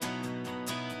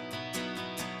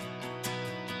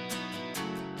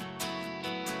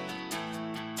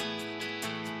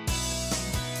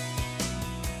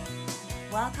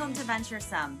Welcome to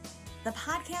Venturesome, the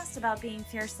podcast about being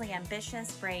fiercely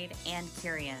ambitious, brave, and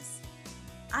curious.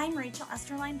 I'm Rachel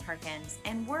Esterline Perkins,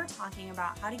 and we're talking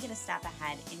about how to get a step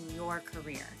ahead in your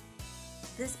career.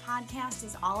 This podcast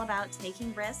is all about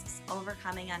taking risks,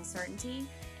 overcoming uncertainty,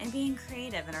 and being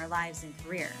creative in our lives and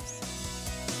careers.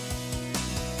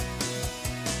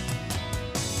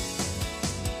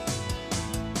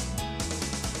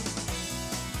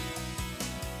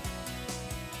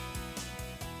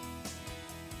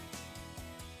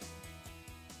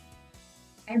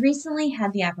 I recently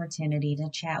had the opportunity to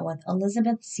chat with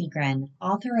Elizabeth Segran,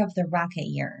 author of The Rocket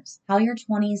Years: How Your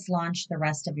 20s Launched the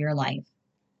Rest of Your Life.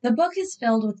 The book is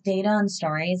filled with data and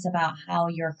stories about how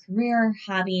your career,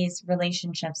 hobbies,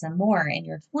 relationships, and more in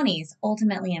your 20s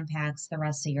ultimately impacts the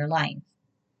rest of your life.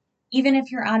 Even if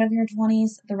you're out of your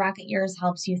 20s, The Rocket Years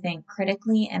helps you think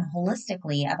critically and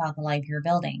holistically about the life you're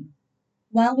building.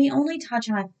 While we only touch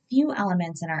on a few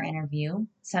elements in our interview,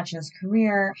 such as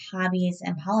career, hobbies,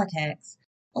 and politics,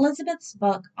 Elizabeth's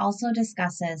book also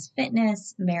discusses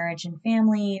fitness, marriage and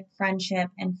family, friendship,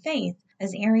 and faith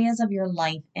as areas of your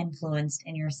life influenced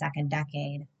in your second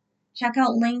decade. Check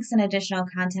out links and additional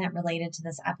content related to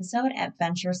this episode at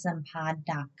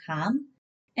venturesomepod.com.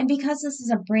 And because this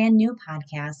is a brand new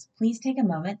podcast, please take a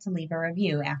moment to leave a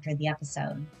review after the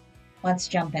episode. Let's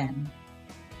jump in.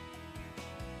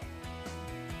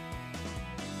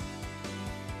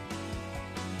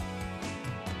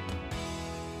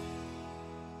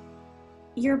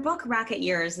 Your book, Rocket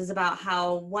Years, is about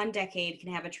how one decade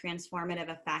can have a transformative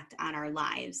effect on our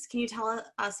lives. Can you tell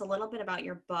us a little bit about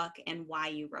your book and why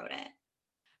you wrote it?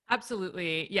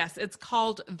 Absolutely. Yes. It's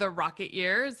called The Rocket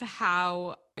Years: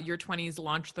 How Your 20s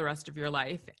Launched the Rest of Your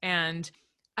Life. And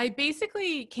I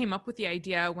basically came up with the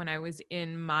idea when I was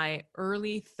in my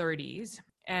early 30s.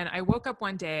 And I woke up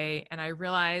one day and I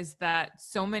realized that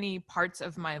so many parts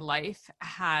of my life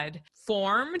had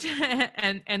formed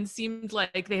and seemed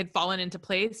like they had fallen into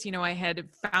place. You know, I had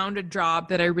found a job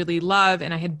that I really love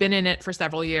and I had been in it for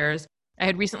several years. I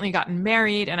had recently gotten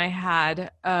married and I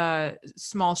had a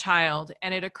small child.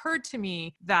 And it occurred to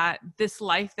me that this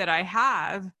life that I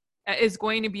have is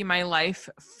going to be my life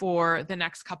for the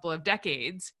next couple of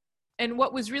decades. And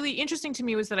what was really interesting to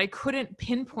me was that I couldn't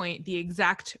pinpoint the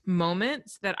exact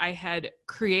moments that I had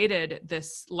created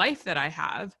this life that I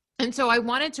have. And so I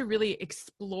wanted to really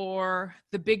explore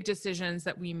the big decisions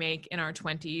that we make in our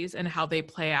 20s and how they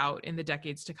play out in the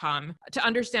decades to come, to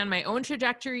understand my own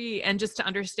trajectory and just to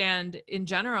understand in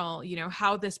general, you know,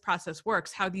 how this process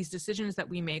works, how these decisions that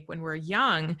we make when we're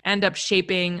young end up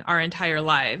shaping our entire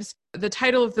lives. The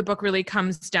title of the book really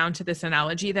comes down to this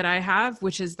analogy that I have,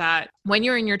 which is that when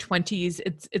you're in your 20s,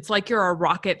 it's like you're a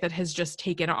rocket that has just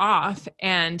taken off,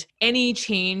 and any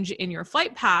change in your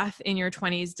flight path in your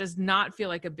 20s does not feel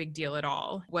like a big deal at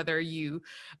all. Whether you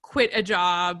quit a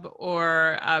job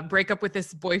or break up with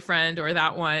this boyfriend or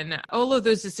that one, all of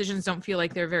those decisions don't feel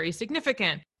like they're very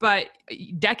significant. But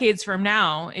decades from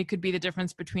now, it could be the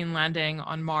difference between landing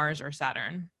on Mars or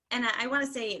Saturn. And I want to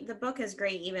say the book is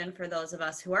great even for those of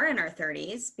us who are in our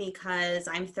 30s, because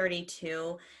I'm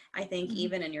 32. I think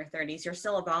even in your 30s, you're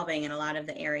still evolving in a lot of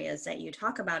the areas that you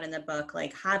talk about in the book,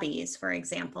 like hobbies, for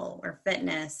example, or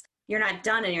fitness. You're not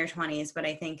done in your 20s, but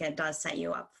I think it does set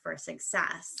you up for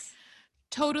success.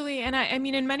 Totally. And I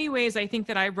mean, in many ways, I think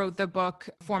that I wrote the book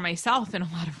for myself in a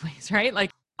lot of ways, right?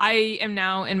 Like, I am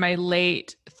now in my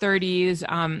late 30s,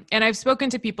 and I've spoken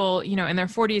to people, you know, in their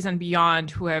 40s and beyond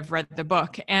who have read the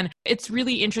book. And it's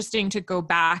really interesting to go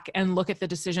back and look at the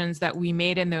decisions that we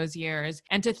made in those years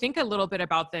and to think a little bit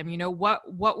about them. You know, what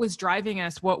was driving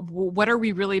us? What are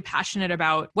we really passionate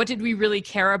about? What did we really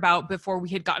care about before we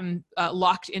had gotten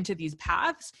locked into these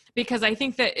paths? Because I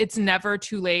think that it's never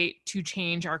too late to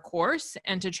change our course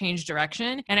and to change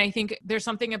direction. And I think there's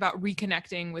something about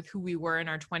reconnecting with who we were in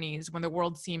our 20s when the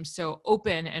world seems so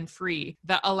open and free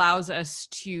that allows us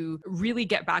to really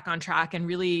get back on track and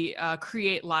really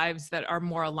create lives that are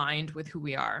more aligned with who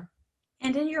we are.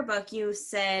 And in your book, you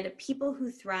said people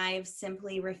who thrive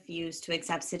simply refuse to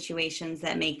accept situations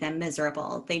that make them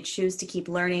miserable. They choose to keep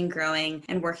learning, growing,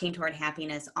 and working toward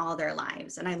happiness all their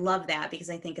lives. And I love that because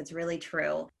I think it's really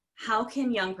true. How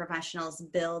can young professionals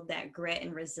build that grit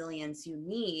and resilience you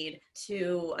need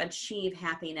to achieve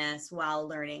happiness while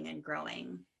learning and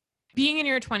growing? Being in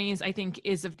your 20s, I think,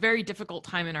 is a very difficult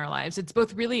time in our lives. It's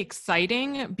both really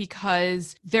exciting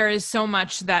because there is so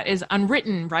much that is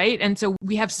unwritten, right? And so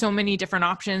we have so many different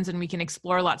options and we can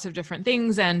explore lots of different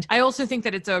things. And I also think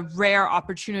that it's a rare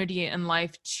opportunity in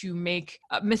life to make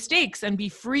mistakes and be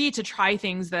free to try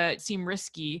things that seem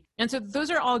risky. And so those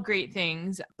are all great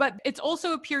things. But it's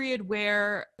also a period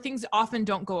where things often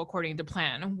don't go according to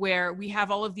plan, where we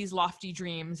have all of these lofty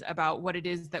dreams about what it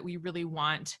is that we really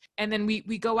want. And then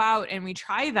we go out and we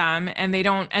try them and they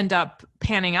don't end up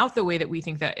panning out the way that we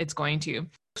think that it's going to.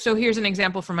 So here's an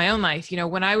example from my own life.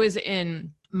 When I was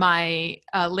in my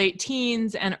late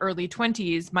teens and early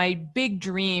 20s, my big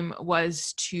dream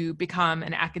was to become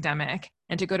an academic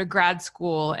and to go to grad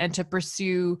school and to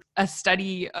pursue a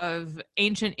study of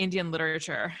ancient Indian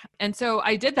literature. And so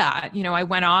I did that. I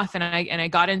went off and I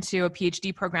got into a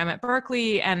PhD program at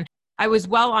Berkeley, and I was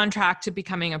well on track to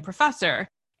becoming a professor.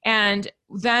 And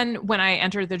then when I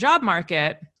entered the job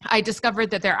market, I discovered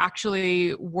that there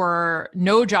actually were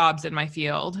no jobs in my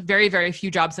field, very, very few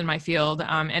jobs in my field.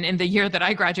 And in the year that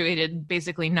I graduated,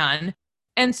 basically none.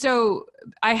 And so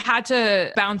I had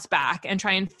to bounce back and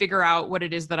try and figure out what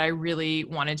it is that I really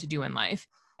wanted to do in life.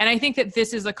 And I think that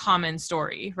this is a common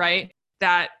story, right?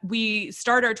 That we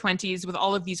start our 20s with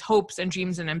all of these hopes and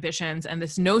dreams and ambitions and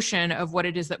this notion of what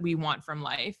it is that we want from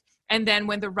life. And then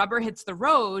when the rubber hits the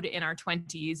road in our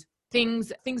 20s,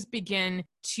 things begin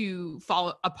to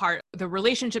fall apart. The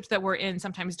relationships that we're in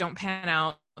sometimes don't pan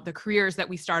out. The careers that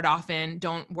we start off in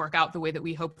don't work out the way that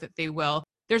we hope that they will.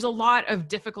 There's a lot of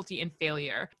difficulty and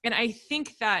failure. And I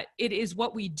think that it is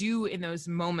what we do in those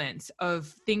moments of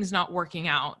things not working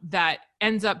out that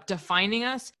ends up defining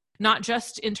us, not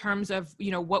just in terms of,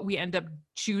 what we end up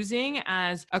choosing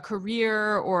as a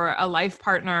career or a life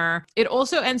partner. It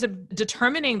also ends up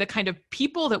determining the kind of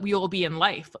people that we will be in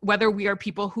life, whether we are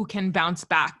people who can bounce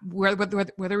back, whether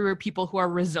we're people who are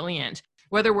resilient,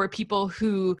 whether we're people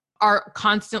who are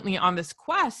constantly on this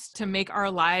quest to make our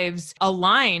lives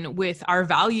align with our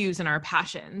values and our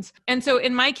passions. And so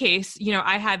in my case,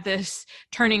 I had this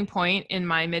turning point in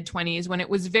my mid-20s when it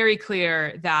was very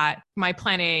clear that my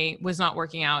plan A was not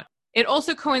working out. It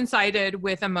also coincided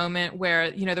with a moment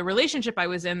where, the relationship I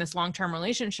was in, this long-term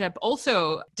relationship,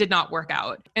 also did not work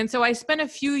out. And so I spent a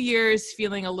few years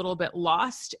feeling a little bit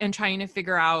lost and trying to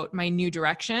figure out my new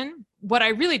direction. What I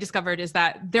really discovered is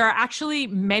that there are actually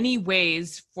many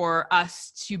ways for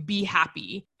us to be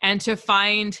happy and to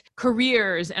find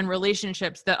careers and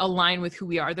relationships that align with who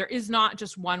we are. There is not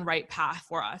just one right path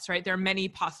for us, right? There are many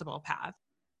possible paths.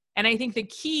 And I think the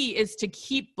key is to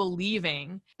keep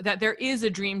believing that there is a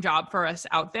dream job for us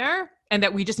out there and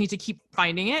that we just need to keep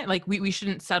finding it. Like we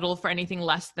shouldn't settle for anything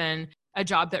less than a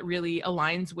job that really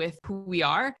aligns with who we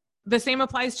are. The same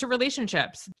applies to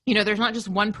relationships. There's not just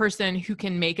one person who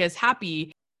can make us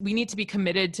happy. We need to be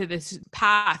committed to this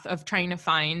path of trying to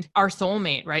find our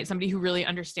soulmate, right? Somebody who really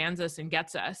understands us and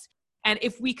gets us. And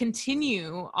if we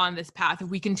continue on this path, if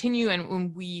we continue and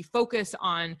when we focus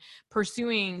on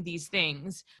pursuing these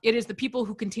things, it is the people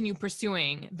who continue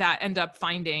pursuing that end up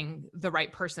finding the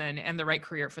right person and the right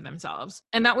career for themselves.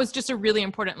 And that was just a really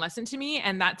important lesson to me.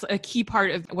 And that's a key part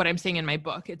of what I'm saying in my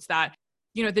book. It's that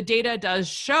the data does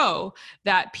show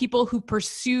that people who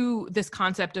pursue this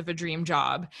concept of a dream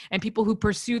job and people who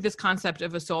pursue this concept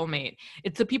of a soulmate,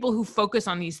 it's the people who focus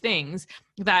on these things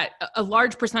that a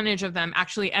large percentage of them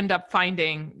actually end up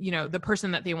finding, the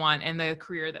person that they want and the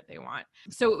career that they want.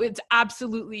 So it's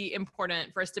absolutely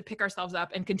important for us to pick ourselves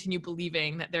up and continue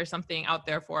believing that there's something out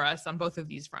there for us on both of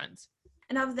these fronts.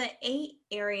 And of the 8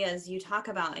 areas you talk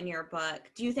about in your book,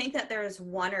 do you think that there's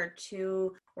 1 or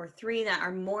 2 or 3 that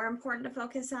are more important to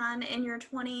focus on in your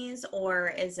 20s,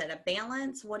 or is it a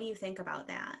balance? What do you think about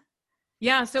that?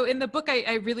 Yeah, so in the book,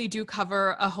 I really do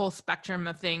cover a whole spectrum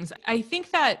of things. I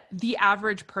think that the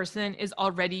average person is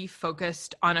already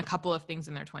focused on a couple of things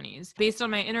in their 20s. Based on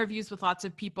my interviews with lots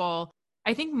of people,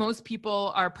 I think most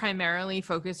people are primarily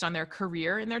focused on their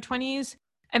career in their 20s.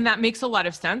 And that makes a lot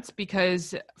of sense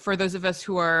because for those of us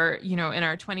who are, in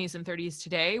our 20s and 30s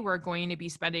today, we're going to be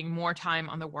spending more time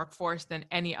on the workforce than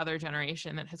any other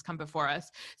generation that has come before us.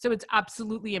 So it's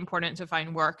absolutely important to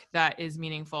find work that is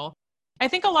meaningful. I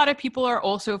think a lot of people are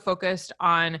also focused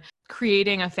on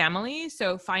creating a family.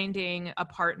 So finding a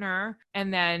partner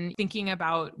and then thinking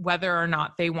about whether or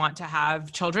not they want to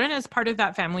have children as part of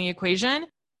that family equation.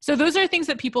 So those are things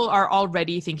that people are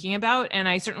already thinking about, and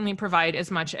I certainly provide as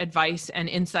much advice and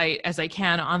insight as I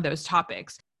can on those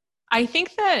topics. I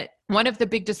think that one of the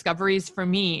big discoveries for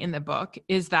me in the book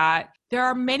is that there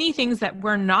are many things that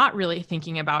we're not really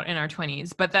thinking about in our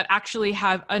 20s, but that actually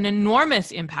have an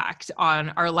enormous impact on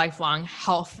our lifelong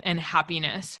health and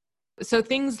happiness. So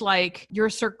things like your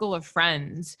circle of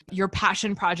friends, your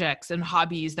passion projects and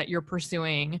hobbies that you're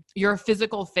pursuing, your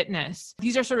physical fitness,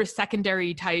 these are sort of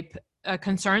secondary type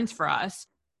concerns for us.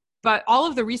 But all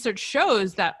of the research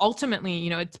shows that ultimately,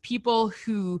 it's people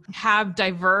who have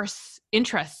diverse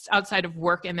interests outside of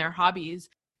work and their hobbies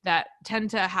that tend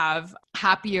to have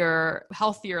happier,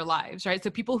 healthier lives, right? So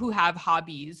people who have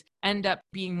hobbies end up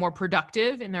being more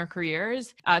productive in their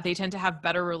careers. They tend to have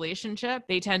better relationship.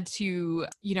 They tend to,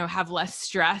 have less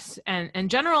stress and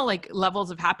general like levels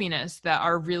of happiness that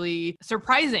are really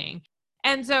surprising.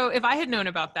 And so if I had known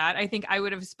about that, I think I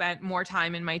would have spent more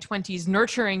time in my 20s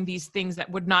nurturing these things that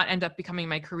would not end up becoming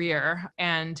my career.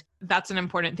 And that's an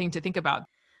important thing to think about.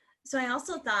 So I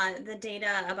also thought the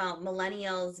data about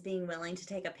millennials being willing to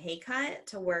take a pay cut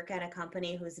to work at a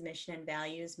company whose mission and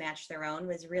values match their own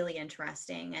was really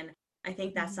interesting. And I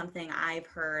think that's something I've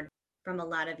heard from a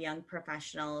lot of young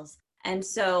professionals. And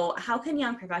so how can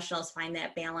young professionals find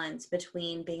that balance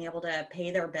between being able to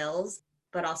pay their bills,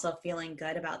 but also feeling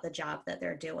good about the job that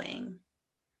they're doing?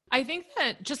 I think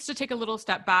that just to take a little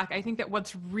step back, I think that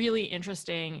what's really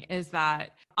interesting is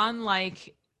that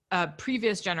unlike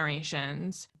previous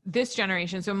generations, this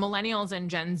generation, so millennials and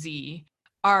Gen Z,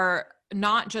 are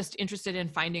not just interested in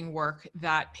finding work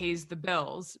that pays the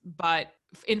bills, but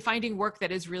in finding work that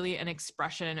is really an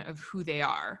expression of who they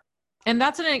are. And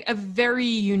that's a very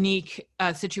unique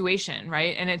situation,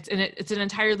 right? And it's an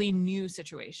entirely new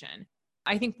situation.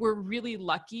 I think we're really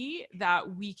lucky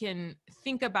that we can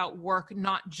think about work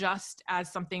not just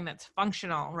as something that's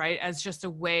functional, right? As just a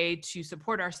way to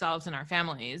support ourselves and our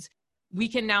families. We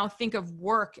can now think of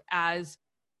work as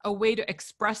a way to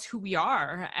express who we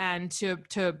are and to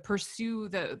pursue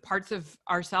the parts of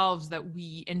ourselves that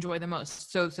we enjoy the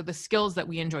most. So the skills that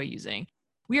we enjoy using.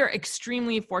 We are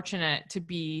extremely fortunate to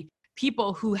be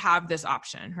people who have this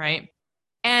option, right?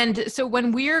 And so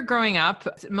when we're growing up,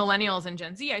 millennials and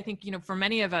Gen Z, I think, for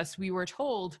many of us, we were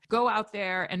told, go out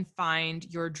there and find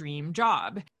your dream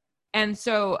job. And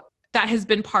so that has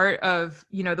been part of,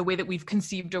 the way that we've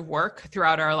conceived of work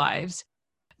throughout our lives.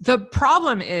 The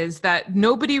problem is that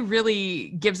nobody really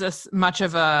gives us much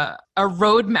of a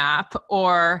roadmap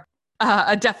or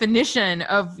a definition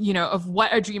of, of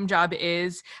what a dream job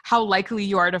is, how likely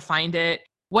you are to find it,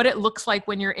 what it looks like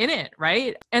when you're in it,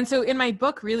 right? And so in my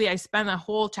book, really, I spend a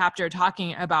whole chapter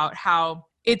talking about how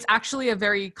it's actually a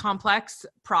very complex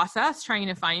process trying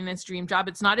to find this dream job.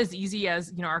 It's not as easy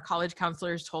as, our college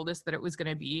counselors told us that it was going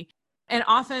to be. And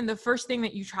often the first thing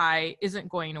that you try isn't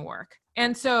going to work.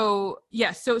 And so,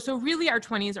 yes, so really our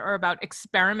 20s are about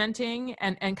experimenting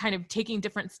and kind of taking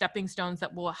different stepping stones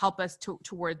that will help us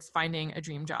towards finding a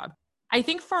dream job. I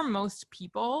think for most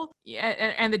people,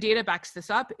 and the data backs this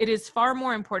up, it is far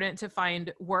more important to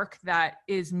find work that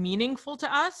is meaningful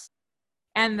to us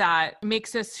and that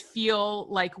makes us feel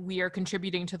like we are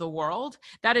contributing to the world.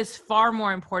 That is far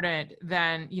more important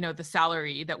than, the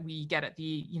salary that we get at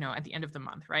the end of the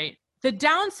month, right? The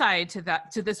downside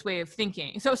to this way of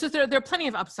thinking, so there are plenty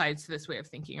of upsides to this way of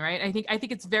thinking, right? I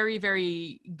think it's very,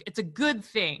 very, it's a good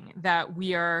thing that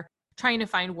we are trying to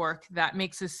find work that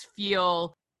makes us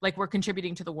feel like we're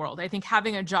contributing to the world. I think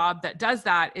having a job that does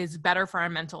that is better for our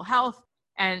mental health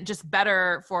and just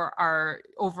better for our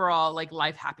overall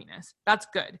life happiness. That's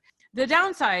good. The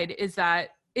downside is that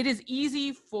it is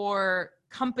easy for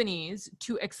companies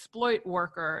to exploit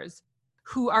workers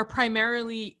who are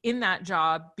primarily in that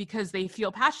job because they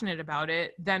feel passionate about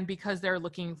it than because they're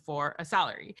looking for a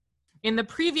salary. In the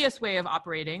previous way of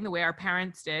operating, the way our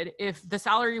parents did, if the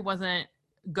salary wasn't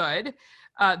good,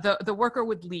 the worker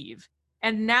would leave.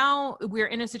 And now we're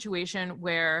in a situation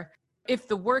where if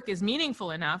the work is meaningful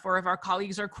enough, or if our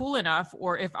colleagues are cool enough,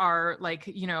 or if our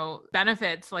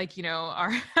benefits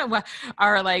our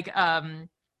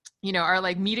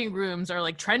meeting rooms are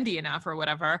trendy enough or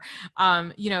whatever,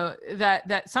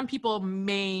 that some people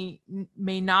may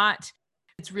not.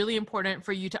 It's really important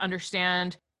for you to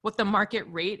understand what the market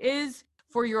rate is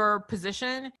for your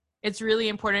position. It's really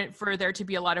important for there to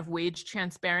be a lot of wage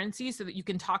transparency so that you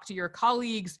can talk to your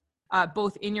colleagues,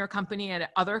 both in your company and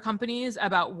at other companies,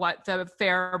 about what the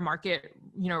fair market,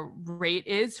 rate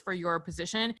is for your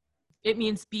position. It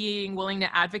means being willing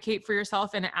to advocate for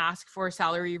yourself and ask for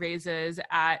salary raises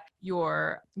at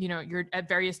your at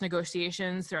various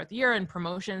negotiations throughout the year and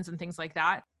promotions and things like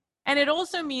that. And it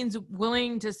also means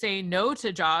willing to say no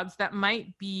to jobs that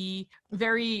might be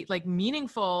very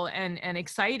meaningful and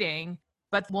exciting,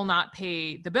 but will not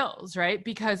pay the bills, right?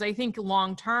 Because I think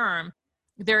long term,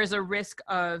 there is a risk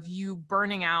of you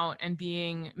burning out and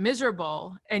being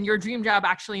miserable and your dream job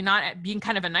actually not being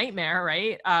kind of a nightmare,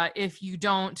 right? If you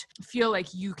don't feel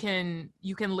like you can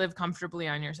live comfortably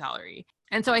on your salary.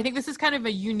 And so I think this is kind of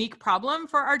a unique problem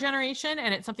for our generation,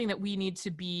 and it's something that we need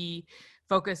to be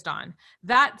focused on.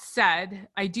 That said,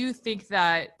 I do think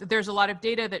that there's a lot of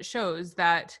data that shows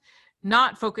that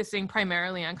not focusing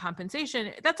primarily on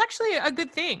compensation, that's actually a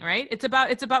good thing, right? It's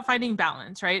about finding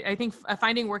balance, right? I think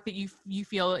finding work that you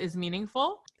feel is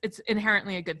meaningful, it's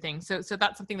inherently a good thing. So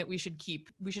that's something that we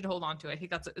should hold on to. I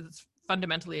think it's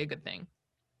fundamentally a good thing.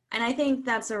 And I think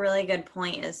that's a really good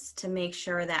point, is to make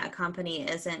sure that a company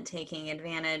isn't taking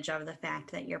advantage of the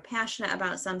fact that you're passionate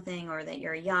about something or that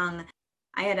you're young.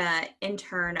 I had an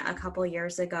intern a couple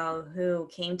years ago who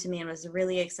came to me and was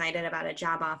really excited about a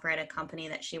job offer at a company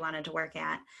that she wanted to work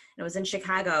at. It was in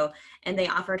Chicago, and they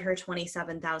offered her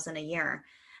 $27,000 a year.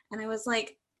 And I was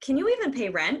like, can you even pay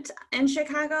rent in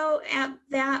Chicago at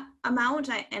that amount?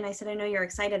 And I said, I know you're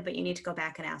excited, but you need to go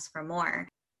back and ask for more.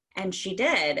 And she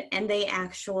did, and they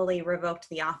actually revoked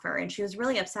the offer. And she was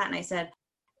really upset. And I said,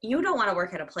 you don't want to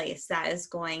work at a place that is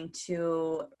going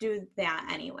to do that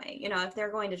anyway. You know, if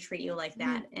they're going to treat you like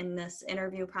that in this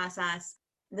interview process,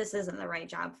 this isn't the right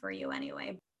job for you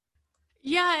anyway.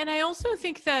 Yeah. And I also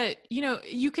think that,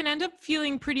 you can end up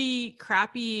feeling pretty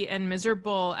crappy and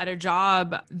miserable at a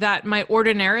job that might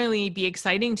ordinarily be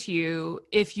exciting to you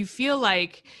if you feel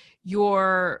like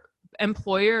your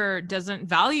employer doesn't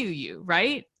value you,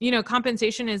 right?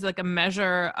 Compensation is like a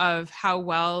measure of how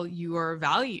well you are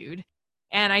valued.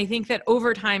 And I think that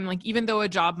over time, like, even though a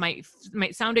job might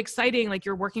sound exciting, like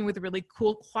you're working with really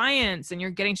cool clients and you're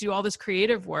getting to do all this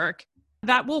creative work,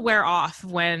 that will wear off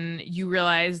when you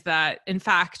realize that, in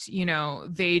fact,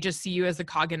 they just see you as a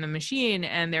cog in the machine,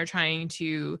 and they're trying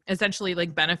to essentially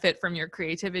like benefit from your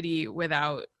creativity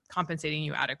without compensating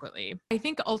you adequately. I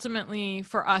think ultimately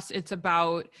for us, it's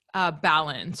about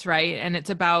balance, right? And it's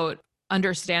about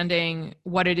understanding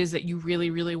what it is that you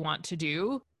really, really want to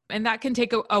do. And that can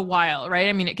take a while, right?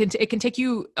 I mean, it can take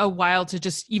you a while to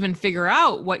just even figure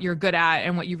out what you're good at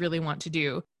and what you really want to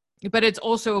do. But it's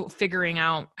also figuring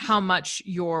out how much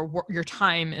your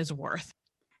time is worth.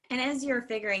 And as you're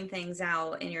figuring things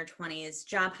out in your 20s,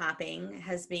 job hopping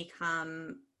has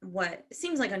become what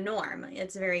seems like a norm.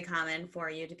 It's very common for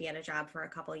you to be at a job for a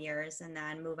couple years and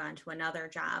then move on to another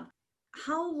job.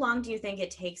 How long do you think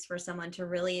it takes for someone to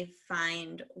really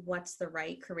find what's the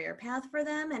right career path for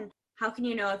them? And how can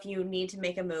you know if you need to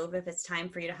make a move, if it's time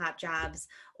for you to hop jobs,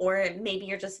 or maybe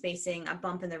you're just facing a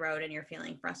bump in the road and you're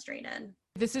feeling frustrated?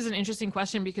 This is an interesting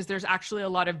question because there's actually a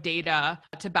lot of data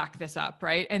to back this up,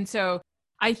 right? And so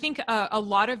I think a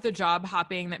lot of the job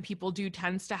hopping that people do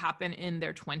tends to happen in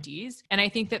their 20s. And I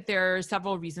think that there are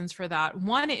several reasons for that.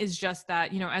 One is just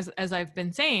that, as I've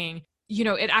been saying,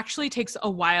 it actually takes a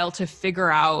while to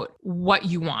figure out what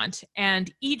you want.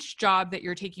 And each job that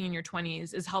you're taking in your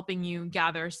 20s is helping you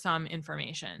gather some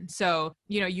information. So,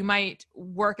 you might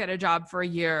work at a job for a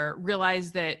year,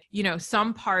 realize that,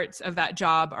 some parts of that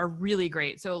job are really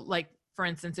great. So like, for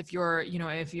instance, if you're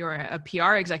a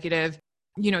PR executive,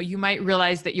 you might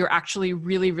realize that you're actually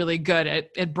really, really good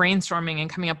at brainstorming and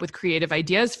coming up with creative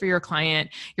ideas for your client.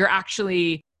 You're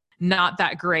actually not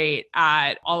that great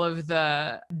at all of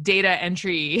the data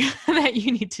entry that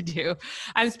you need to do.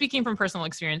 I'm speaking from personal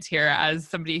experience here as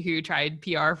somebody who tried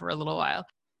PR for a little while.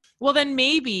 Well, then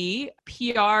maybe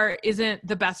PR isn't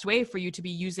the best way for you to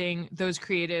be using those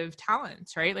creative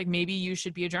talents, right? Like maybe you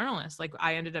should be a journalist like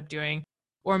I ended up doing,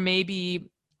 or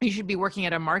maybe you should be working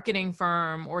at a marketing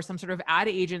firm or some sort of ad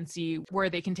agency where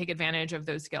they can take advantage of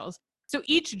those skills. So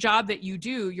each job that you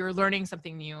do, you're learning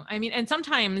something new. I mean, and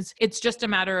sometimes it's just a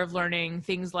matter of learning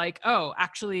things like, oh,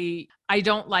 actually, I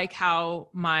don't like how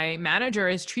my manager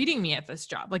is treating me at this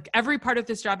job. Like every part of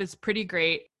this job is pretty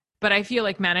great, but I feel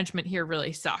like management here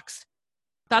really sucks.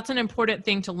 That's an important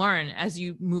thing to learn as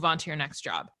you move on to your next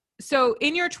job. So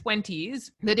in your 20s,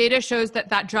 the data shows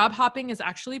that job hopping is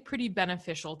actually pretty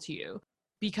beneficial to you,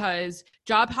 because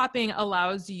job hopping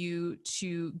allows you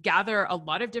to gather a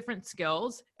lot of different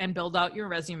skills and build out your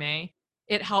resume.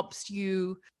 It helps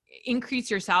you increase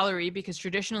your salary because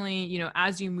traditionally,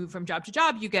 as you move from job to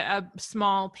job, you get a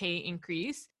small pay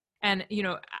increase. And,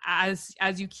 as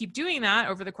you keep doing that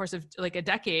over the course of like a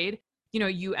decade,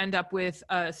 you end up with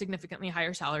a significantly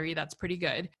higher salary. That's pretty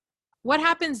good. What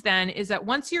happens then is that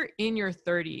once you're in your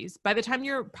 30s, by the time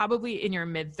you're probably in your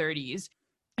mid 30s,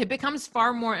 it becomes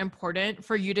far more important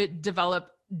for you to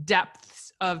develop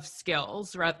depths of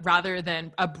skills rather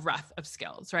than a breadth of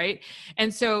skills, right?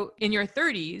 And so in your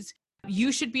 30s,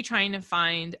 you should be trying to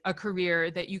find a career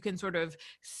that you can sort of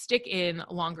stick in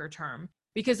longer term,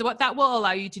 because what that will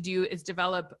allow you to do is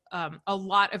develop a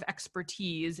lot of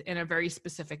expertise in a very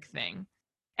specific thing.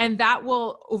 And that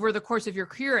will, over the course of your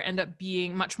career, end up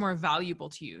being much more valuable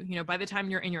to you. You know, by the time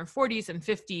you're in your 40s and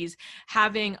 50s,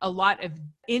 having a lot of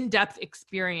in-depth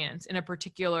experience in a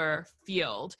particular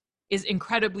field is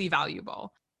incredibly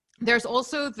valuable. There's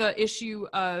also the issue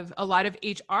of a lot of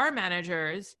HR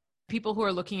managers, people who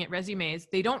are looking at resumes,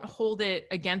 they don't hold it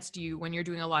against you when you're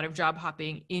doing a lot of job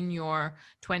hopping in your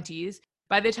 20s.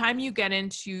 By the time you get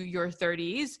into your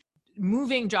 30s,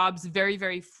 moving jobs very,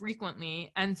 very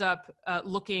frequently ends up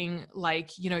looking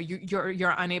like, you know,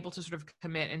 you're unable to sort of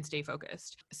commit and stay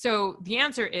focused. So the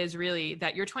answer is really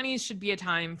that your 20s should be a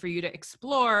time for you to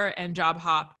explore and job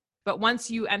hop. But once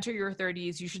you enter your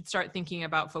 30s, you should start thinking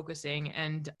about focusing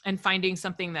and finding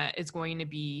something that is going to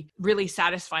be really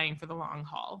satisfying for the long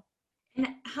haul. And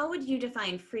how would you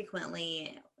define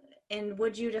frequently? And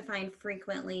would you define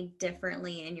frequently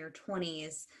differently in your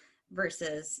 20s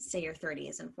versus, say, your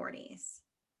 30s and 40s?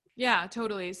 Yeah,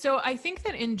 totally. So I think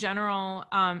that in general,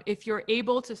 if you're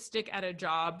able to stick at a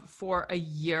job for a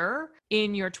year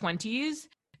in your 20s,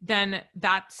 then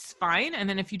that's fine. And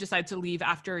then if you decide to leave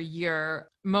after a year,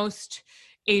 most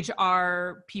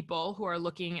HR people who are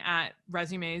looking at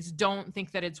resumes don't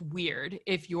think that it's weird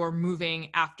if you're moving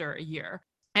after a year.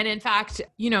 And in fact,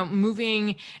 you know,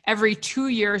 moving every 2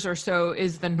 years or so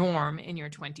is the norm in your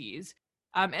 20s.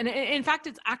 And in fact,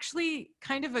 it's actually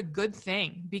kind of a good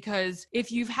thing, because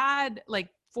if you've had like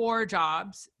 4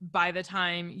 jobs by the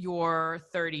time you're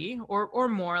 30 or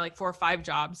more, like 4 or 5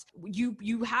 jobs,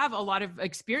 you have a lot of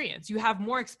experience. You have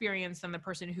more experience than the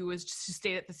person who was just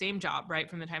stayed at the same job, right,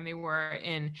 from the time they were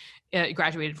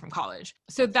graduated from college.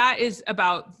 So that is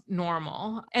about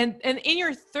normal. And in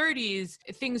your 30s,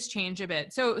 things change a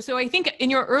bit. So I think in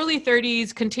your early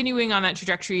 30s, continuing on that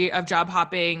trajectory of job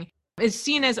hopping is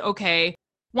seen as okay.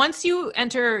 Once you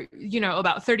enter, you know,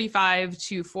 about 35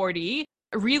 to 40,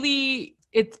 really,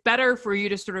 it's better for you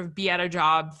to sort of be at a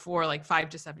job for like 5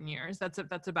 to 7 years.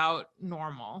 That's about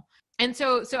normal. And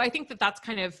so I think that that's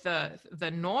kind of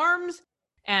the norms,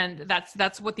 and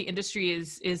that's what the industry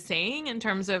is saying in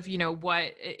terms of, you know,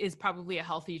 what is probably a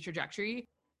healthy trajectory.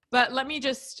 But let me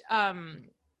just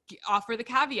offer the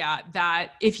caveat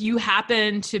that if you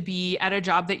happen to be at a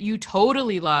job that you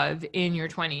totally love in your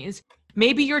 20s,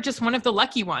 maybe you're just one of the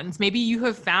lucky ones. Maybe you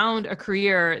have found a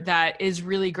career that is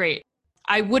really great.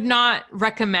 I would not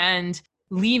recommend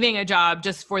leaving a job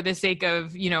just for the sake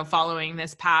of, you know, following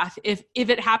this path if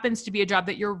it happens to be a job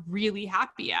that you're really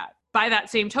happy at. By that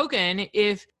same token,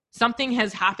 if something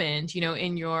has happened, you know,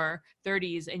 in your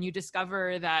 30s and you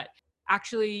discover that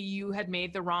actually you had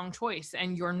made the wrong choice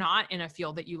and you're not in a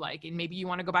field that you like, and maybe you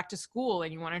want to go back to school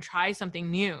and you want to try something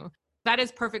new, that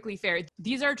is perfectly fair.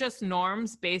 These are just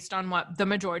norms based on what the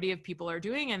majority of people are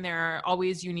doing, and there are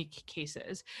always unique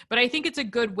cases. But I think it's a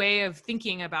good way of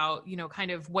thinking about, you know, kind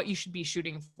of what you should be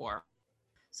shooting for.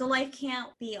 So life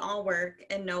can't be all work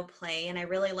and no play. And I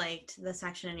really liked the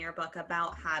section in your book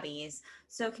about hobbies.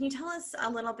 So can you tell us a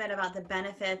little bit about the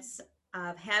benefits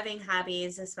of having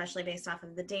hobbies, especially based off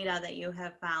of the data that you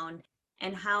have found,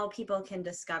 and how people can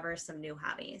discover some new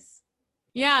hobbies?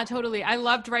 Yeah, totally. I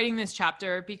loved writing this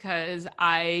chapter because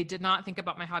I did not think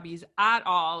about my hobbies at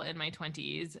all in my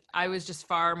 20s. I was just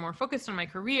far more focused on my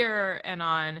career and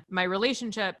on my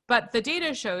relationship. But the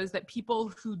data shows that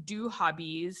people who do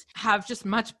hobbies have just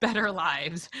much better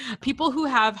lives. People who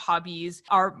have hobbies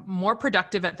are more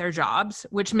productive at their jobs,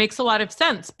 which makes a lot of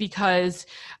sense because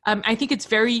I think it's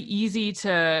very easy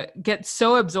to get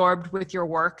so absorbed with your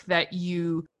work that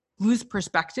you lose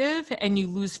perspective and you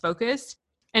lose focus.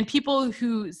 And people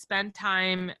who spend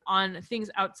time on things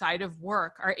outside of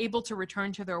work are able to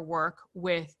return to their work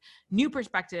with new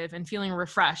perspective and feeling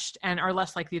refreshed and are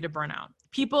less likely to burn out.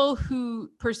 People who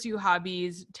pursue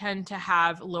hobbies tend to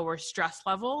have lower stress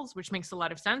levels, which makes a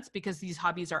lot of sense because these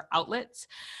hobbies are outlets.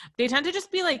 They tend to just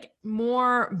be like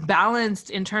more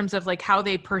balanced in terms of like how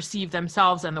they perceive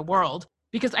themselves and the world.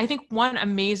 Because I think one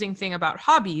amazing thing about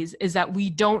hobbies is that we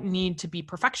don't need to be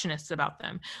perfectionists about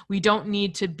them. We don't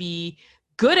need to be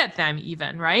good at them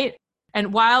even, right?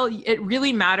 And while it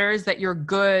really matters that you're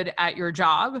good at your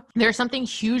job, there's something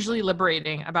hugely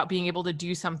liberating about being able to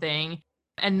do something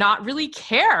and not really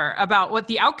care about what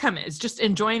the outcome is, just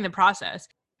enjoying the process.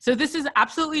 So this is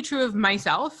absolutely true of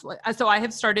myself. So I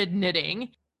have started knitting,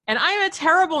 and I'm a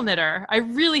terrible knitter. I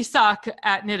really suck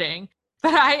at knitting.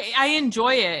 but I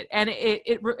enjoy it, and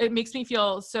it makes me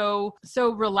feel so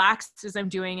relaxed as I'm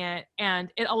doing it,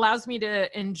 and it allows me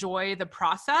to enjoy the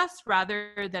process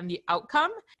rather than the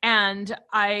outcome. And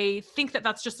I think that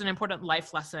that's just an important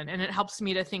life lesson, and it helps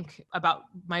me to think about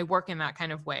my work in that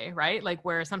kind of way, right? Like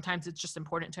where sometimes it's just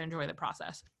important to enjoy the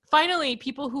process. Finally,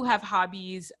 people who have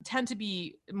hobbies tend to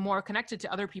be more connected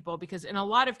to other people because in a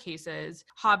lot of cases,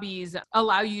 hobbies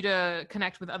allow you to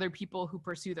connect with other people who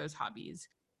pursue those hobbies.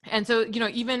 And so,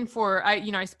 even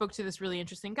I spoke to this really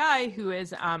interesting guy who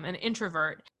is an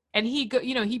introvert, and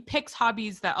he picks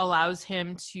hobbies that allows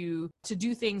him to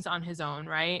do things on his own,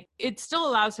 right? It still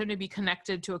allows him to be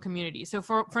connected to a community. So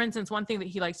for instance, one thing that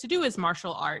he likes to do is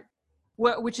martial art,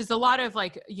 which is a lot of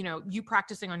like, you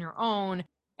practicing on your own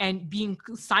and being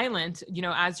silent,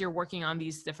 as you're working on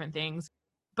these different things.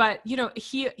 But,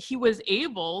 he was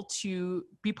able to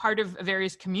be part of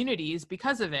various communities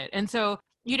because of it. And so,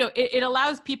 it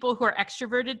allows people who are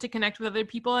extroverted to connect with other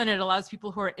people, and it allows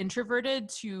people who are introverted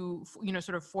to,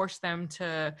 sort of force them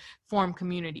to form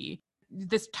community.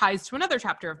 This ties to another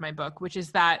chapter of my book, which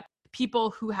is that people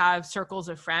who have circles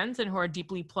of friends and who are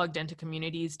deeply plugged into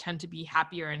communities tend to be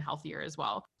happier and healthier as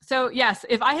well. So yes,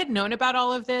 if I had known about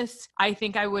all of this, I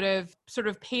think I would have sort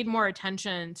of paid more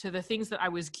attention to the things that I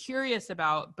was curious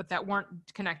about, but that weren't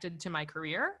connected to my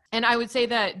career. And I would say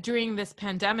that during this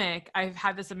pandemic, I've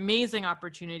had this amazing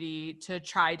opportunity to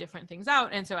try different things out.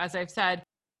 And so, as I've said,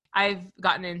 I've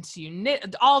gotten into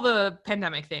all the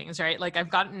pandemic things, right? Like I've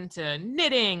gotten into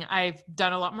knitting, I've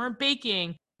done a lot more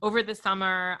baking. Over the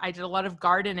summer, I did a lot of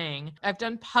gardening. I've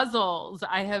done puzzles.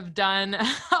 I have done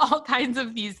all kinds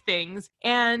of these things.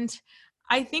 And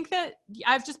I think that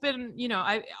I've just been,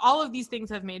 all of these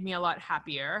things have made me a lot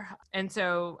happier. And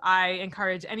so I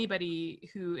encourage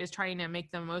anybody who is trying to make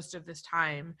the most of this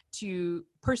time to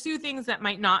pursue things that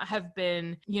might not have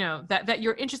been, that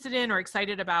you're interested in or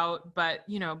excited about, but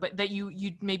that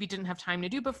you maybe didn't have time to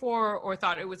do before or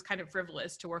thought it was kind of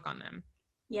frivolous to work on them.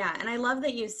 Yeah, and I love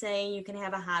that you say you can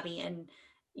have a hobby and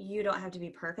you don't have to be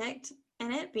perfect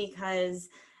in it, because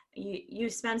you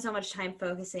spend so much time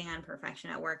focusing on perfection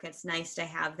at work. It's nice to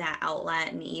have that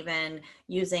outlet and even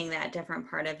using that different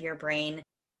part of your brain.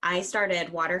 I started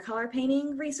watercolor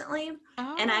painting recently,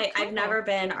 and I've Cool. never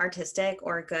been artistic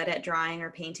or good at drawing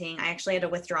or painting. I actually had to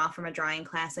withdraw from a drawing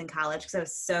class in college because I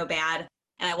was so bad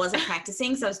and I wasn't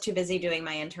practicing, so I was too busy doing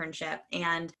my internship.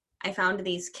 And I found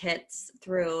these kits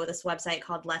through this website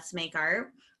called Let's Make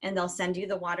Art, and they'll send you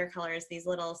the watercolors, these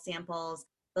little samples.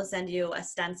 They'll send you a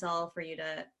stencil for you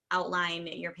to outline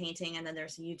your painting, and then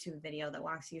there's a YouTube video that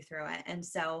walks you through it. And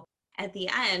so at the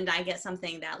end, I get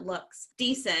something that looks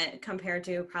decent compared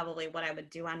to probably what I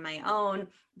would do on my own,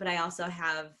 but I also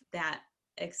have that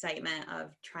excitement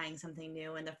of trying something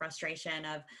new and the frustration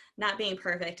of not being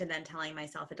perfect and then telling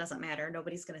myself it doesn't matter,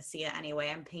 nobody's going to see it anyway,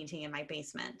 I'm painting in my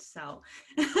basement. So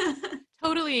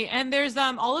Totally. And there's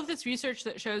all of this research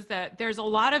that shows that there's a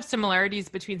lot of similarities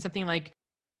between something like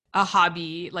a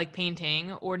hobby like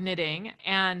painting or knitting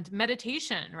and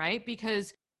meditation, right?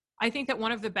 Because I think that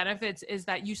one of the benefits is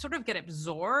that you sort of get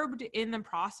absorbed in the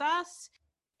process,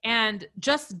 and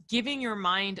just giving your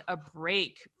mind a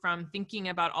break from thinking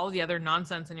about all the other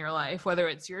nonsense in your life, whether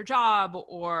it's your job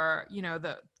or,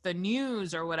 the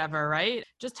news or whatever, right?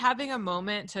 Just having a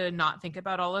moment to not think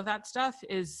about all of that stuff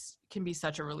can be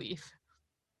such a relief.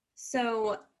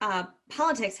 So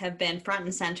politics have been front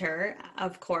and center,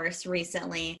 of course,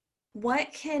 recently.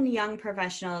 What can young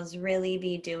professionals really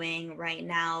be doing right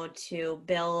now to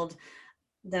build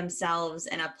themselves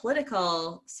in a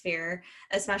political sphere,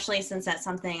 especially since that's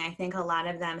something I think a lot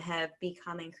of them have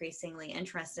become increasingly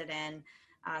interested in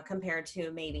compared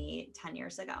to maybe 10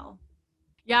 years ago?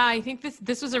 Yeah, I think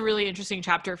this was a really interesting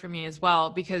chapter for me as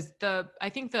well, because I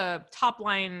think the top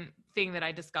line thing that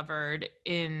I discovered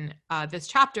in this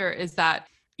chapter is that,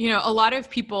 a lot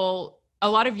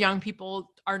of young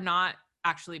people are not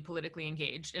actually politically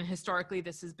engaged. And historically,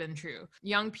 this has been true.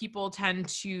 Young people tend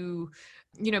to,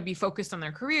 be focused on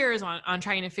their careers, on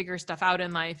trying to figure stuff out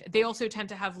in life. They also tend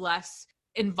to have less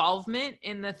involvement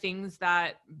in the things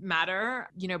that matter,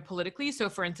 politically. So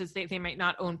for instance, they might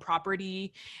not own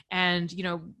property. And,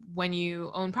 when you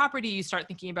own property, you start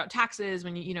thinking about taxes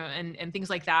when and things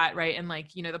like that, right? And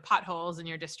like, the potholes in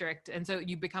your district. And so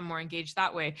you become more engaged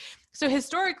that way. So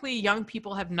historically, young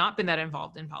people have not been that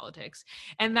involved in politics.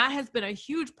 And that has been a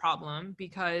huge problem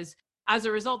because as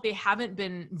a result, they haven't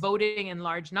been voting in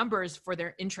large numbers for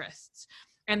their interests.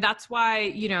 And that's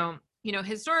why,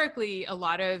 historically, a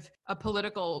lot of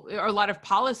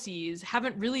policies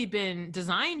haven't really been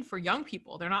designed for young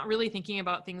people. They're not really thinking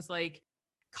about things like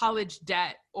college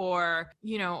debt or,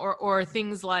 or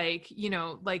things like,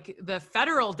 like the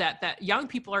federal debt that young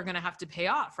people are going to have to pay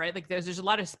off, right? Like there's a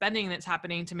lot of spending that's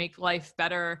happening to make life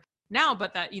better now,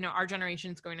 but that, our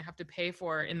generation is going to have to pay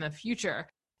for in the future.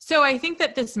 So I think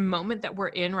that this moment that we're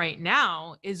in right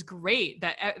now is great,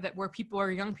 that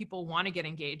where young people want to get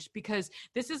engaged, because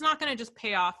this is not going to just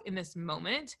pay off in this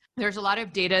moment. There's a lot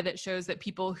of data that shows that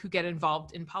people who get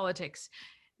involved in politics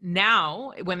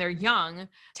now, when they're young,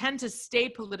 tend to stay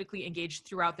politically engaged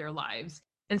throughout their lives.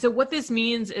 And so what this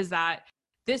means is that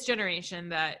this generation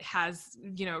that has,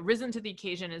 risen to the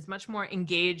occasion, is much more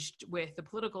engaged with the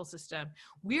political system.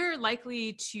 We're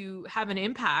likely to have an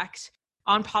impact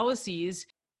on policies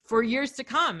for years to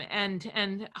come.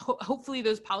 And hopefully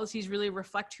those policies really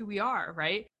reflect who we are,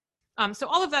 right? So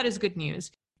all of that is good news.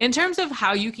 In terms of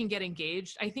how you can get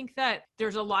engaged, I think that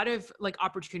there's a lot of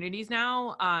opportunities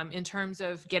now in terms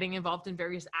of getting involved in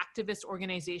various activist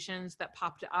organizations that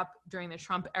popped up during the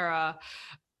Trump era.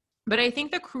 But I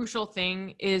think the crucial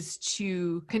thing is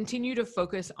to continue to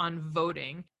focus on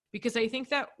voting, because I think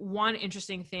that one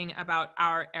interesting thing about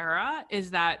our era is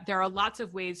that there are lots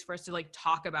of ways for us to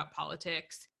talk about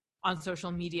politics on social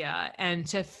media and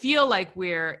to feel like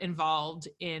we're involved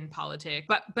in politics,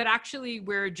 but actually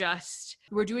we're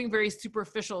doing very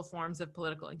superficial forms of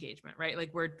political engagement, right?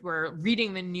 Like we're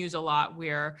reading the news a lot,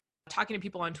 we're talking to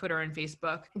people on Twitter and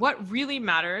Facebook. What really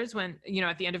matters when,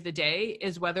 at the end of the day,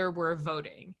 is whether we're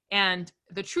voting. And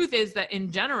the truth is that in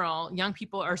general, young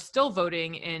people are still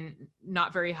voting in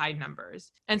not very high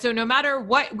numbers. And so no matter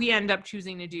what we end up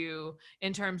choosing to do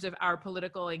in terms of our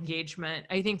political engagement,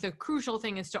 I think the crucial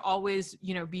thing is to always,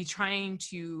 be trying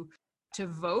to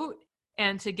vote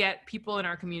and to get people in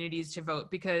our communities to vote,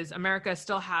 because America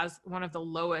still has one of the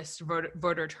lowest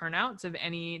voter turnouts of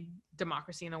any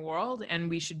democracy in the world. And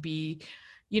we should be,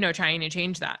 trying to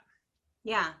change that.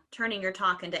 Yeah. Turning your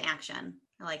talk into action.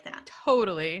 I like that.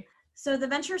 Totally. So the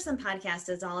Venturesome podcast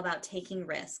is all about taking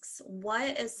risks.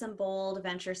 What is some bold,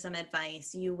 venturesome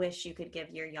advice you wish you could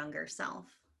give your younger self?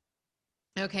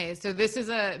 Okay. So this is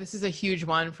a huge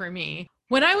one for me.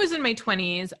 When I was in my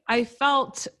 20s, I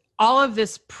felt all of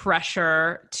this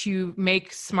pressure to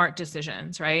make smart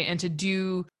decisions, right? And to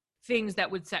do things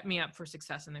that would set me up for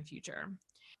success in the future.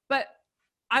 But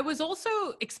I was also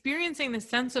experiencing this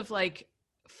sense of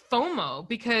FOMO,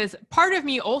 because part of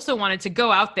me also wanted to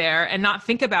go out there and not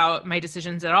think about my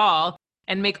decisions at all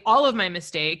and make all of my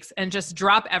mistakes and just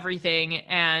drop everything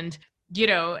and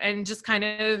just kind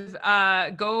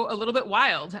of go a little bit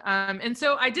wild. And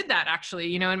so I did that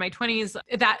actually, in my 20s,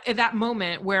 at that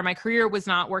moment where my career was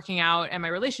not working out and my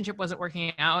relationship wasn't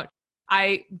working out,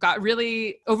 I got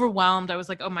really overwhelmed. I was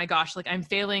like, oh my gosh, I'm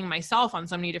failing myself on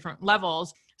so many different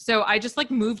levels. So I just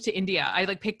moved to India.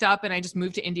 I picked up and I just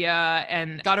moved to India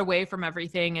and got away from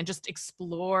everything and just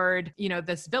explored,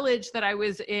 this village that I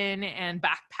was in and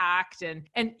backpacked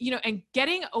and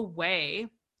getting away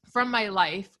from my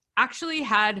life actually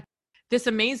had this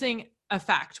amazing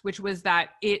effect, which was that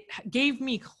it gave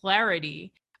me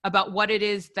clarity about what it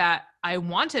is that I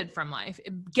wanted from life.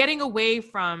 Getting away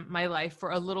from my life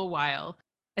for a little while,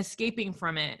 escaping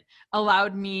from it,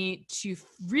 allowed me to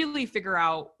really figure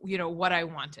out, what I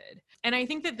wanted. And I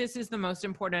think that this is the most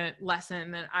important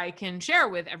lesson that I can share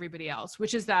with everybody else,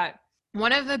 which is that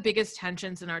one of the biggest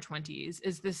tensions in our 20s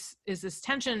is this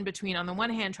tension between, on the one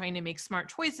hand, trying to make smart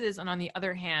choices, and on the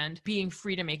other hand, being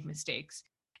free to make mistakes.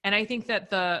 And I think that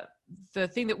the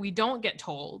thing that we don't get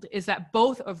told is that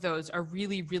both of those are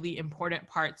really, really important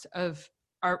parts of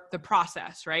the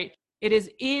process, right? It is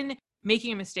in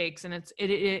making mistakes, and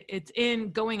it's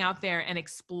in going out there and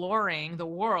exploring the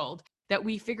world that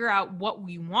we figure out what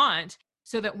we want,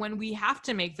 so that when we have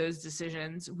to make those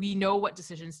decisions, we know what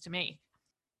decisions to make.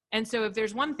 And so if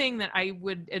there's one thing that I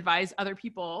would advise other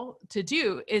people to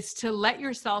do, is to let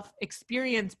yourself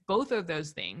experience both of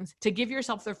those things, to give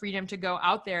yourself the freedom to go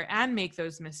out there and make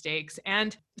those mistakes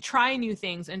and try new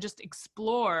things and just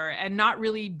explore and not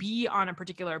really be on a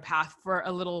particular path for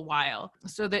a little while,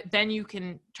 so that then you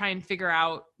can try and figure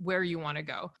out where you want to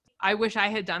go. I wish I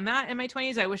had done that in my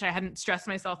 20s. I wish I hadn't stressed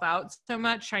myself out so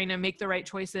much trying to make the right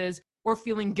choices or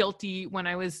feeling guilty when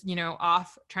I was,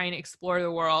 off trying to explore the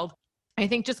world. I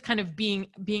think just kind of being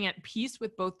at peace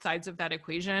with both sides of that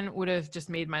equation would have just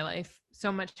made my life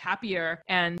so much happier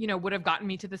and, would have gotten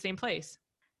me to the same place.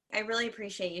 I really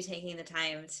appreciate you taking the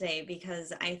time today,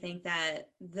 because I think that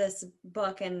this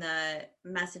book and the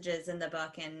messages in the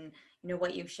book and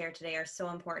what you've shared today are so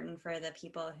important for the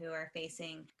people who are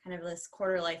facing kind of this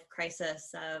quarter life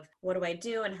crisis of what do I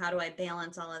do and how do I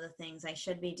balance all of the things I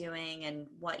should be doing and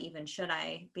what even should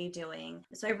I be doing.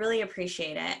 So I really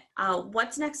appreciate it.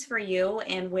 What's next for you,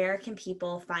 and where can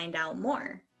people find out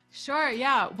more? Sure.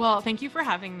 Yeah. Well, thank you for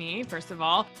having me, first of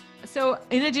all. So,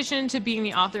 in addition to being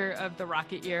the author of The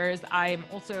Rocket Years, I'm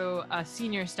also a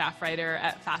senior staff writer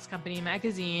at Fast Company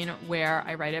magazine, where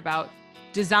I write about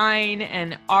design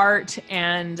and art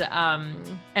and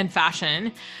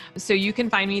fashion. So you can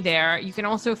find me there. You can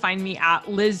also find me at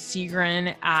Liz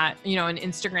Segran at on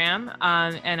Instagram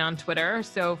and on Twitter.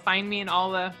 So find me in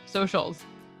all the socials.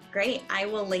 Great. I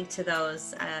will link to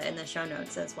those in the show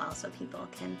notes as well, so people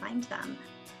can find them.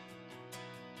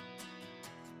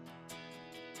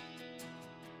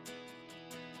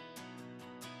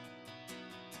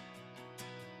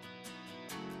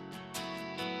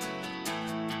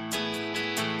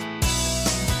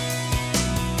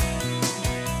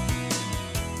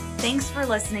 Thanks for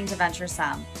listening to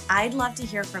Venturesome. I'd love to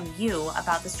hear from you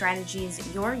about the strategies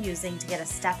you're using to get a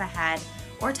step ahead,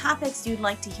 or topics you'd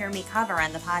like to hear me cover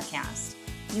on the podcast.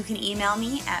 You can email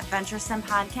me at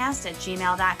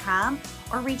venturesomepodcast@gmail.com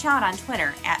or reach out on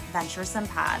Twitter at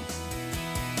venturesomepod.